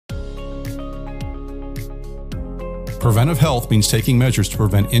Preventive health means taking measures to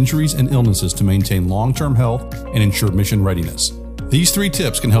prevent injuries and illnesses to maintain long-term health and ensure mission readiness. These 3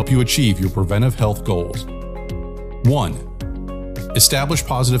 tips can help you achieve your preventive health goals. 1. Establish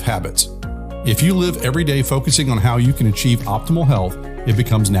positive habits. If you live every day focusing on how you can achieve optimal health, it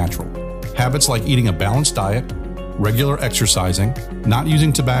becomes natural. Habits like eating a balanced diet, regular exercising, not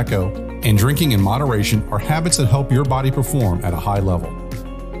using tobacco, and drinking in moderation are habits that help your body perform at a high level.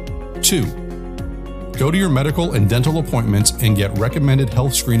 2. Go to your medical and dental appointments and get recommended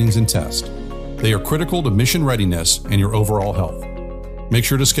health screenings and tests. They are critical to mission readiness and your overall health. Make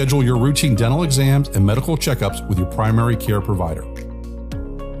sure to schedule your routine dental exams and medical checkups with your primary care provider.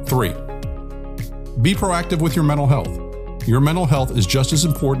 3. Be proactive with your mental health. Your mental health is just as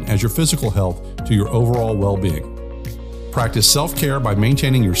important as your physical health to your overall well-being. Practice self-care by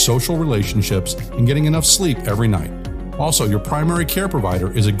maintaining your social relationships and getting enough sleep every night. Also, your primary care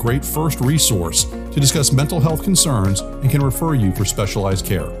provider is a great first resource to discuss mental health concerns and can refer you for specialized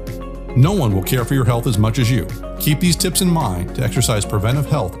care. No one will care for your health as much as you. Keep these tips in mind to exercise preventive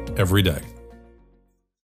health every day.